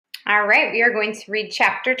All right, we are going to read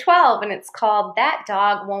chapter 12, and it's called That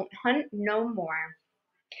Dog Won't Hunt No More.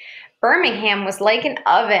 Birmingham was like an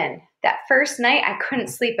oven. That first night, I couldn't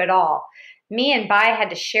sleep at all. Me and Vi had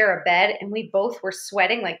to share a bed, and we both were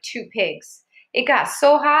sweating like two pigs. It got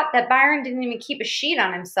so hot that Byron didn't even keep a sheet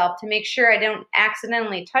on himself to make sure I don't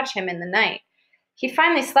accidentally touch him in the night. He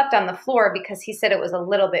finally slept on the floor because he said it was a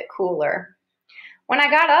little bit cooler. When I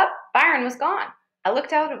got up, Byron was gone. I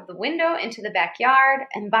looked out of the window into the backyard,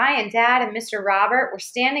 and Vi and Dad and Mr. Robert were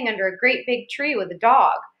standing under a great big tree with a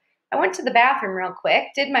dog. I went to the bathroom real quick,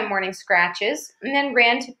 did my morning scratches, and then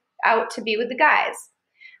out to be with the guys.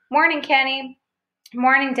 Morning, Kenny.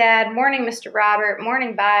 Morning, Dad. Morning, Mr. Robert.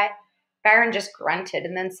 Morning, Vi. Byron just grunted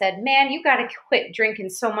and then said, "Man, you gotta quit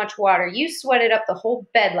drinking so much water. You sweated up the whole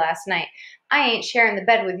bed last night. I ain't sharing the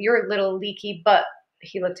bed with your little leaky butt."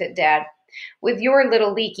 He looked at Dad. "With your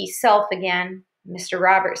little leaky self again." Mr.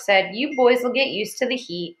 Robert said, "You boys will get used to the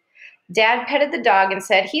heat." Dad petted the dog and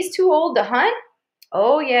said, "He's too old to hunt?"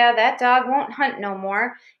 "Oh, yeah, that dog won't hunt no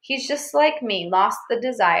more. He's just like me, lost the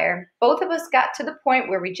desire. Both of us got to the point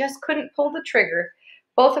where we just couldn't pull the trigger.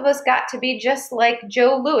 Both of us got to be just like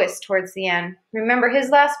Joe Louis towards the end. Remember his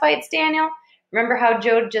last fights, Daniel? Remember how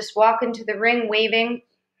Joe'd just walk into the ring waving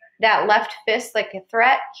that left fist like a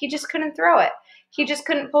threat? He just couldn't throw it. He just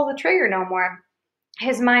couldn't pull the trigger no more.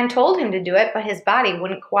 His mind told him to do it, but his body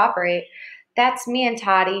wouldn't cooperate. That's me and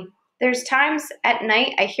Toddy. There's times at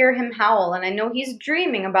night I hear him howl, and I know he's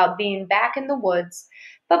dreaming about being back in the woods,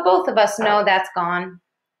 but both of us know that's gone."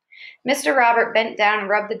 Mr. Robert bent down and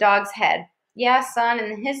rubbed the dog's head. "Yeah, son,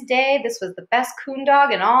 in his day, this was the best coon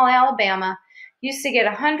dog in all Alabama. Used to get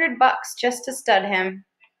 $100 just to stud him."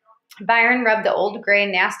 Byron rubbed the old gray,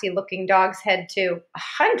 nasty-looking dog's head, too.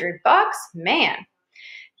 $100? Man.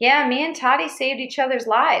 "Yeah, me and Toddy saved each other's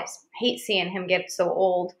lives. Hate seeing him get so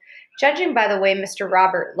old. Judging by the way Mr.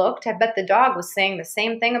 Robert looked, I bet the dog was saying the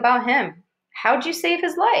same thing about him." "How'd you save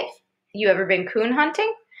his life? You ever been coon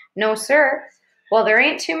hunting?" "No, sir." "Well, there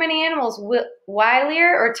ain't too many animals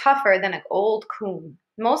wilier or tougher than an old coon.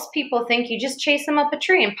 Most people think you just chase them up a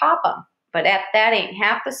tree and pop them, but that ain't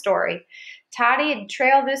half the story. Toddy'd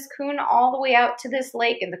trail this coon all the way out to this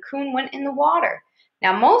lake, and the coon went in the water.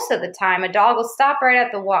 Now, most of the time, a dog will stop right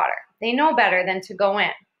at the water. They know better than to go in.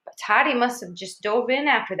 But Toddy must have just dove in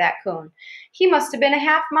after that coon. He must have been a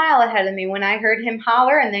half-mile ahead of me when I heard him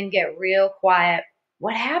holler and then get real quiet."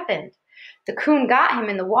 "What happened?" "The coon got him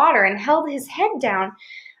in the water and held his head down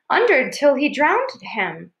under till he drowned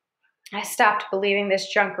him." I stopped believing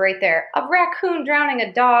this junk right there. A raccoon drowning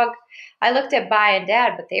a dog. I looked at Vi and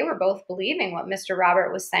Dad, but they were both believing what Mr.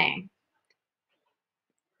 Robert was saying.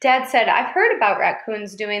 Dad said, "I've heard about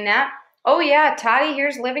raccoons doing that." "Oh, yeah, Toddy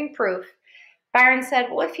here's living proof." Byron said,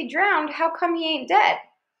 "Well, if he drowned, how come he ain't dead?"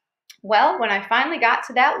 "Well, when I finally got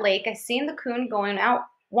to that lake, I seen the coon going out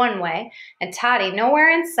one way and Toddy nowhere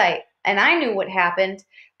in sight, and I knew what happened.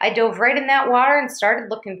 I dove right in that water and started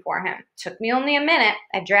looking for him. Took me only a minute.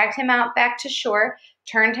 I dragged him out back to shore,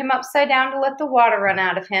 turned him upside down to let the water run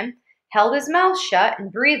out of him, held his mouth shut,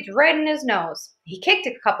 and breathed right in his nose. He kicked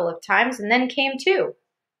a couple of times and then came to."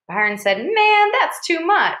 Byron said, "Man, that's too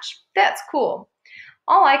much. That's cool."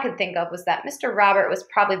 All I could think of was that Mr. Robert was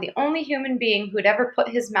probably the only human being who'd ever put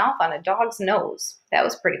his mouth on a dog's nose. That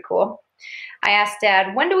was pretty cool. I asked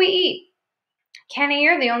Dad, "When do we eat?" "Kenny,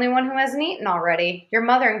 you're the only one who hasn't eaten already. Your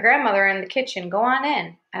mother and grandmother are in the kitchen. Go on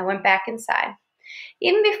in." I went back inside.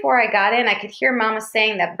 Even before I got in, I could hear Mama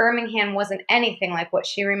saying that Birmingham wasn't anything like what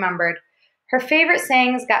she remembered. Her favorite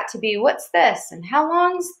sayings got to be, "What's this?" and "How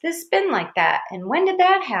long's this been like that?" and "When did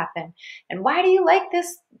that happen?" and "Why do you like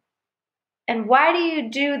this?" and "Why do you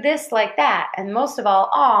do this like that?" and most of all,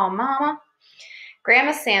 "Aw, Mama."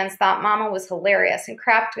 Grandma Sands thought Mama was hilarious and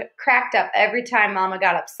cracked up every time Mama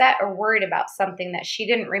got upset or worried about something that she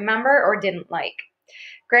didn't remember or didn't like.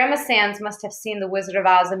 Grandma Sands must have seen The Wizard of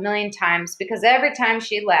Oz a million times because every time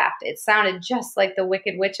she laughed, it sounded just like the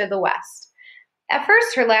Wicked Witch of the West. At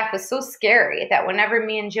first, her laugh was so scary that whenever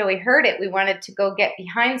me and Joey heard it, we wanted to go get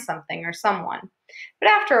behind something or someone. But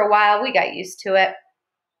after a while, we got used to it.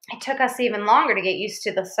 It took us even longer to get used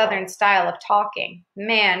to the southern style of talking.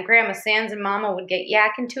 Man, Grandma Sands and Mama would get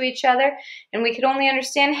yakking to each other, and we could only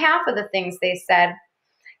understand half of the things they said.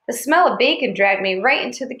 The smell of bacon dragged me right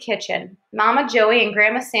into the kitchen. Mama, Joey, and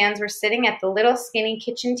Grandma Sands were sitting at the little skinny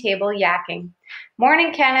kitchen table yakking.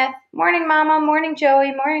 "Morning, Kenneth." "Morning, Mama." "Morning,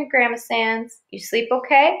 Joey." "Morning, Grandma Sands." "You sleep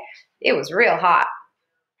okay?" It was real hot.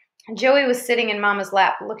 Joey was sitting in Mama's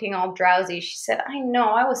lap looking all drowsy. She said, "I know,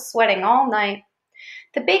 I was sweating all night."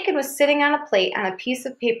 The bacon was sitting on a plate on a piece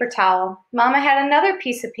of paper towel. Mama had another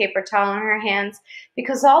piece of paper towel in her hands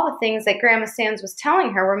because all the things that Grandma Sands was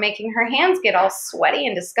telling her were making her hands get all sweaty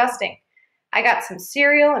and disgusting. I got some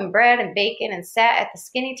cereal and bread and bacon and sat at the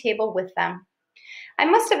skinny table with them. I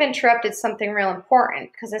must have interrupted something real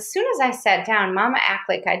important because as soon as I sat down, Mama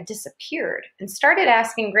acted like I'd disappeared and started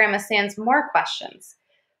asking Grandma Sands more questions.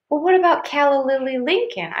 Well, what about Calla Lily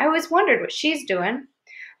Lincoln? I always wondered what she's doing.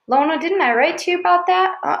 Lona, didn't I write to you about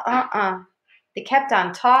that? They kept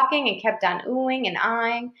on talking and kept on oohing and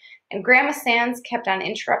eyeing, and Grandma Sands kept on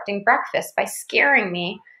interrupting breakfast by scaring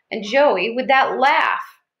me and Joey with that laugh.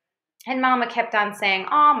 And Mama kept on saying,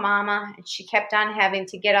 "Aw, Mama," and she kept on having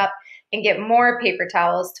to get up and get more paper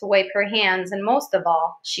towels to wipe her hands, and most of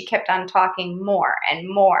all, she kept on talking more and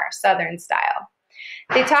more Southern style.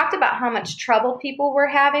 They talked about how much trouble people were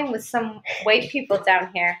having with some white people down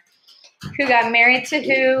here. Who got married to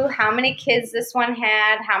who, how many kids this one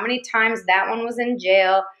had, how many times that one was in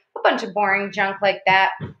jail, a bunch of boring junk like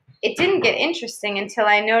that. It didn't get interesting until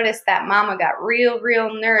I noticed that Mama got real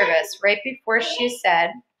nervous right before she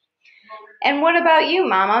said, "And what about you,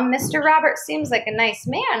 Mama? Mr. Robert seems like a nice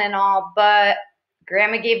man and all, but..."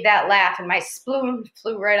 Grandma gave that laugh and my spoon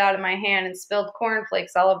flew right out of my hand and spilled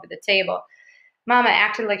cornflakes all over the table. Mama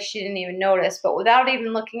acted like she didn't even notice, but without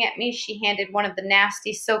even looking at me, she handed one of the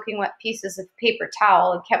nasty, soaking wet pieces of paper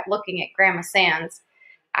towel and kept looking at Grandma Sands.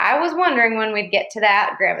 "I was wondering when we'd get to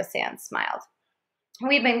that," Grandma Sands smiled.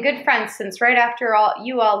 "We've been good friends since right after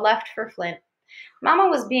you all left for Flint." Mama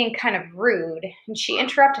was being kind of rude, and she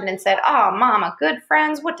interrupted and said, "Oh, Mama, good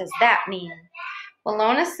friends? What does that mean?" "Well,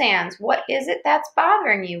 Lona Sands, what is it that's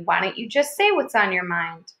bothering you? Why don't you just say what's on your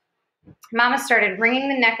mind?" Mama started wringing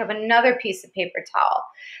the neck of another piece of paper towel.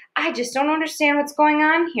 "I just don't understand what's going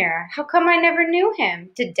on here. How come I never knew him?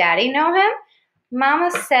 Did Daddy know him?" Mama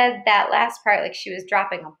said that last part like she was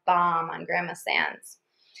dropping a bomb on Grandma Sands.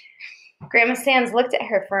 Grandma Sands looked at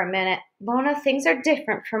her for a minute. "Lona, things are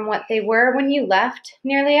different from what they were when you left.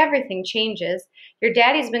 Nearly everything changes. Your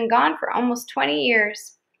daddy's been gone for almost 20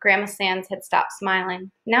 years. Grandma Sands had stopped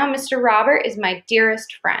smiling. "Now Mr. Robert is my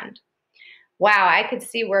dearest friend." Wow, I could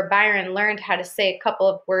see where Byron learned how to say a couple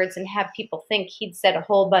of words and have people think he'd said a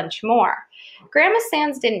whole bunch more. Grandma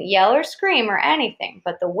Sands didn't yell or scream or anything,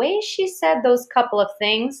 but the way she said those couple of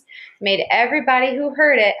things made everybody who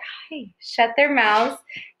heard it shut their mouths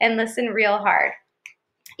and listen real hard.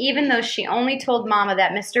 Even though she only told Mama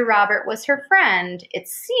that Mr. Robert was her friend, it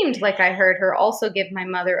seemed like I heard her also give my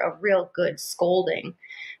mother a real good scolding.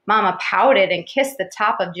 Mama pouted and kissed the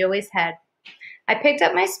top of Joey's head. I picked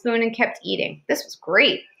up my spoon and kept eating. This was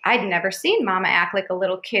great. I'd never seen Mama act like a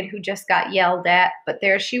little kid who just got yelled at, but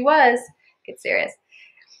there she was, get serious,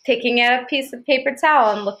 picking at a piece of paper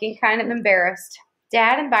towel and looking kind of embarrassed.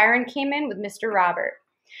 Dad and Byron came in with Mr. Robert.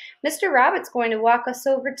 "Mr. Robert's going to walk us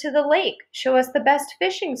over to the lake, show us the best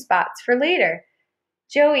fishing spots for later.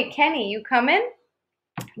 Joey, Kenny, you coming?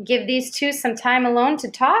 Give these two some time alone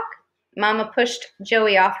to talk?" Mama pushed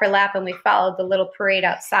Joey off her lap and we followed the little parade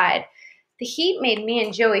outside. The heat made me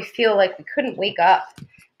and Joey feel like we couldn't wake up.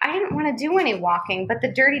 I didn't want to do any walking, but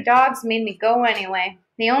the dirty dogs made me go anyway.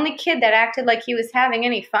 The only kid that acted like he was having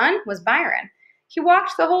any fun was Byron. He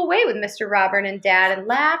walked the whole way with Mr. Robert and Dad and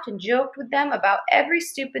laughed and joked with them about every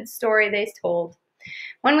stupid story they told.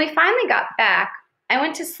 When we finally got back, I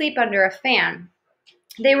went to sleep under a fan.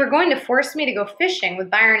 They were going to force me to go fishing with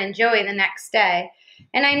Byron and Joey the next day,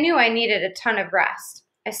 and I knew I needed a ton of rest.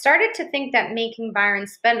 I started to think that making Byron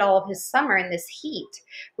spend all of his summer in this heat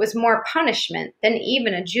was more punishment than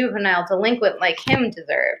even a juvenile delinquent like him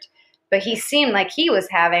deserved. But he seemed like he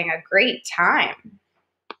was having a great time.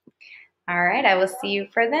 All right, I will see you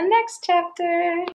for the next chapter.